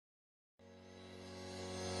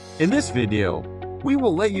In this video, we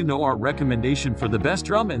will let you know our recommendation for the best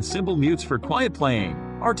drum and cymbal mutes for quiet playing.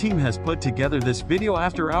 Our team has put together this video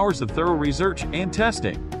after hours of thorough research and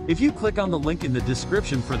testing. If you click on the link in the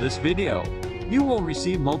description for this video, you will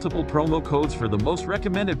receive multiple promo codes for the most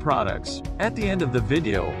recommended products. At the end of the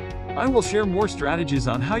video, I will share more strategies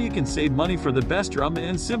on how you can save money for the best drum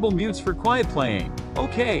and cymbal mutes for quiet playing.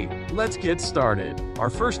 Okay, let's get started. Our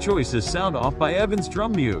first choice is SoundOff by Evans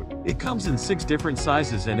Drum Mute. It comes in 6 different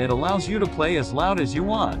sizes and it allows you to play as loud as you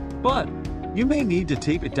want, but you may need to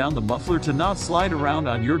tape it down the muffler to not slide around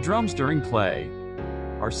on your drums during play.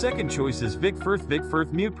 Our second choice is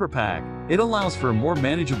Firth Mute Prepack. It allows for a more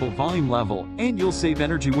manageable volume level, and you'll save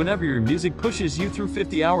energy whenever your music pushes you through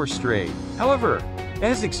 50 hours straight. However,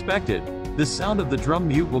 as expected, the sound of the drum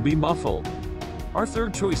mute will be muffled. Our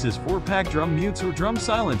third choice is Prepack Drum Mutes or Drum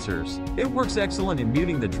Silencers. It works excellent in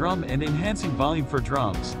muting the drum and enhancing volume for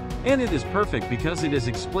drums. And it is perfect because it is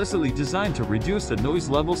explicitly designed to reduce the noise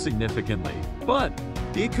level significantly. But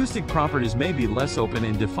the acoustic properties may be less open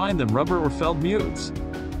and defined than rubber or felt mutes.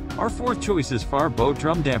 Our fourth choice is FarBoat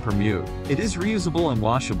Drum Damper Mute. It is reusable and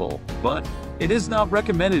washable, but it is not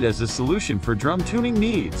recommended as a solution for drum tuning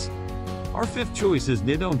needs. Our fifth choice is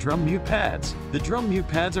NIDONE Drum Mute Pads. The drum mute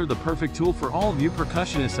pads are the perfect tool for all of you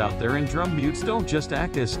percussionists out there, and drum mutes don't just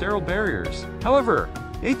act as sterile barriers. However,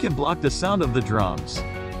 it can block the sound of the drums.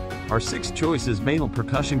 Our sixth choice is Meinl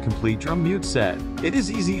Percussion Complete Drum Mute Set. It is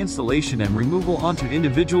easy installation and removal onto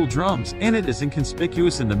individual drums, and it is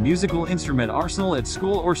inconspicuous in the musical instrument arsenal at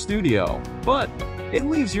school or studio, but it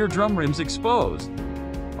leaves your drum rims exposed.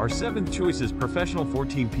 Our seventh choice is Professional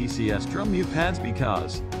 14 PCS Drum Mute Pads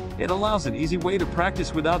because it allows an easy way to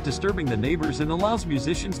practice without disturbing the neighbors and allows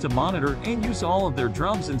musicians to monitor and use all of their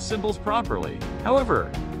drums and cymbals properly.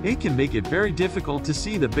 However, it can make it very difficult to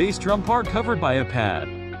see the bass drum part covered by a pad.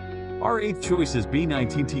 Our eighth choice is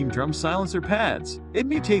Bnineteenteam Drum Silencer Pads. It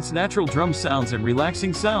mutates natural drum sounds and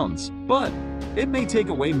relaxing sounds, but it may take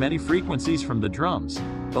away many frequencies from the drums,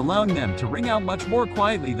 allowing them to ring out much more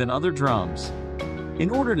quietly than other drums. In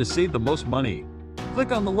order to save the most money,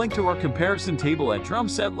 click on the link to our comparison table at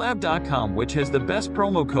drumsetlab.com, which has the best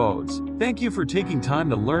promo codes. Thank you for taking time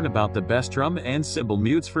to learn about the best drum and cymbal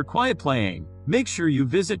mutes for quiet playing. Make sure you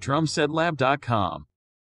visit drumsetlab.com.